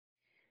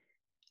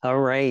All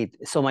right.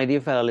 So, my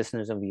dear fellow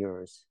listeners and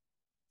viewers,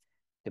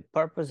 the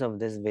purpose of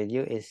this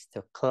video is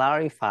to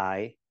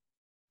clarify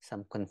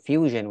some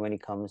confusion when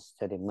it comes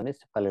to the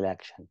municipal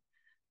election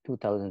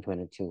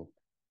 2022.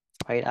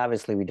 Right?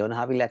 Obviously, we don't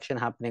have election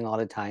happening all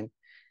the time.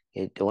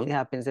 It only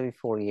happens every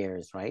 4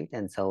 years, right?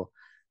 And so,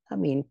 I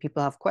mean,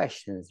 people have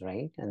questions,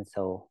 right? And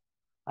so,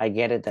 I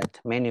get it that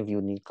many of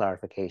you need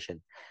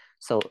clarification.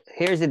 So,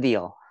 here's the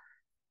deal.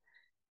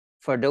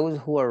 For those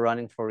who are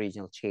running for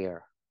regional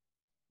chair,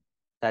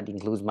 that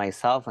includes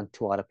myself and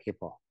two other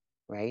people,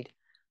 right?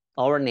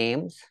 Our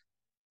names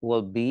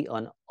will be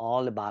on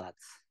all the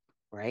ballots,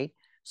 right?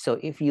 So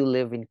if you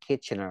live in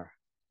Kitchener,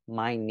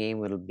 my name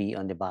will be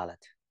on the ballot.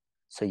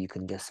 So you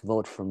can just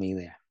vote for me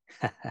there.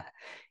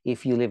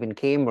 If you live in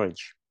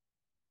Cambridge,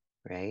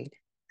 right?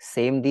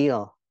 Same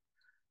deal.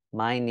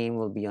 My name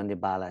will be on the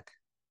ballot.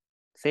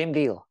 Same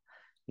deal.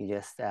 You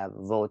just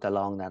vote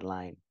along that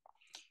line.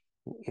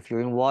 If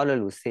you're in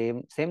Waterloo,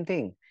 same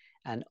thing.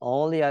 And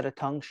all the other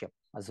township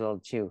as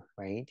well too,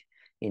 right?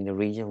 In the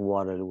region of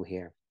Waterloo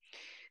here.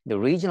 The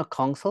regional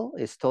council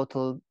is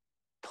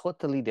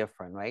totally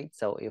different, right?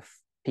 So if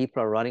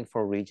people are running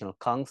for regional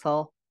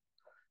council,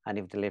 and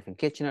if they live in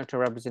Kitchener to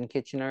represent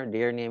Kitchener,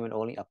 their name will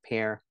only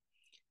appear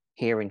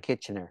here in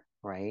Kitchener,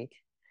 right?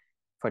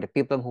 For the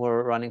people who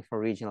are running for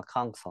regional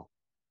council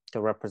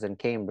to represent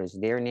Cambridge,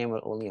 their name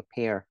will only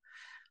appear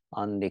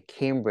on the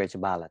Cambridge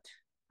ballot.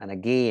 And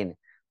again,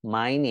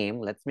 my name,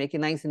 let's make it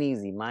nice and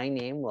easy. My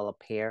name will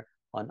appear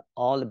on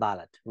all the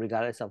ballot,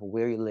 regardless of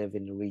where you live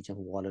in the region of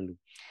Waterloo.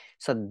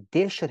 So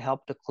this should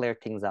help to clear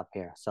things up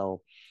here.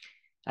 So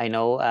I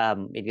know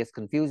it gets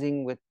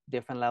confusing with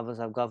different levels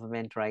of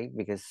government, right?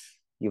 Because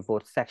you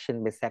vote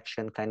section by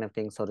section kind of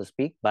thing, so to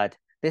speak. But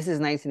this is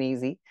nice and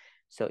easy.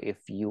 So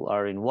if you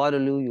are in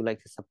Waterloo, you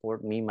like to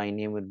support me, my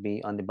name would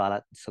be on the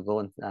ballot. So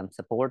go and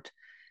support.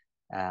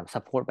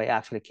 Support by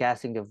actually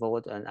casting the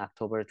vote on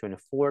October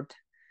 24th.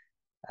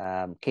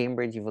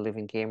 Cambridge, if you live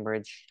in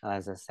Cambridge,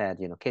 as I said,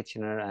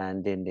 Kitchener,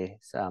 and then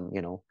this,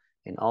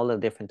 in all the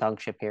different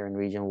township here in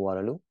region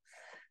Waterloo.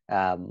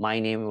 My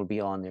name will be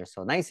on there.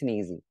 So nice and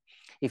easy.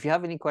 If you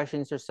have any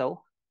questions or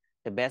so,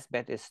 the best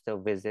bet is to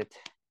visit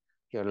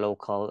your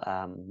local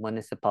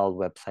municipal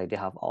website. They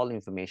have all the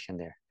information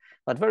there,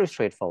 but very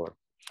straightforward.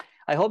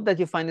 I hope that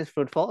you find this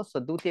fruitful. So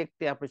do take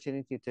the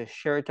opportunity to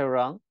share it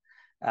around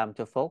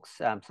to folks,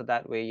 so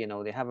that way,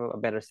 they have a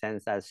better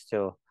sense as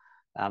to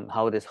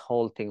how this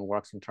whole thing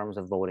works in terms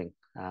of voting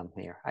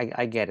here.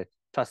 I get it.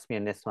 Trust me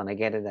on this one. I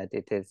get it that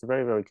it is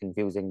very, very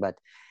confusing, but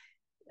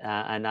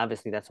and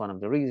obviously that's one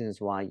of the reasons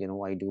why,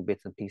 I do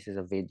bits and pieces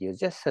of videos,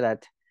 just so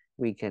that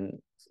we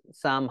can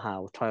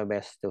somehow try our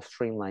best to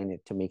streamline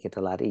it to make it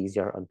a lot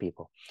easier on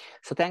people.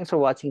 So thanks for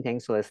watching.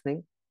 Thanks for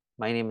listening.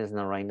 My name is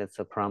Narine Dat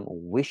Sookram,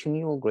 wishing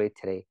you a great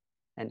today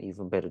and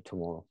even better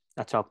tomorrow.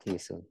 I'll talk to you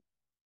soon.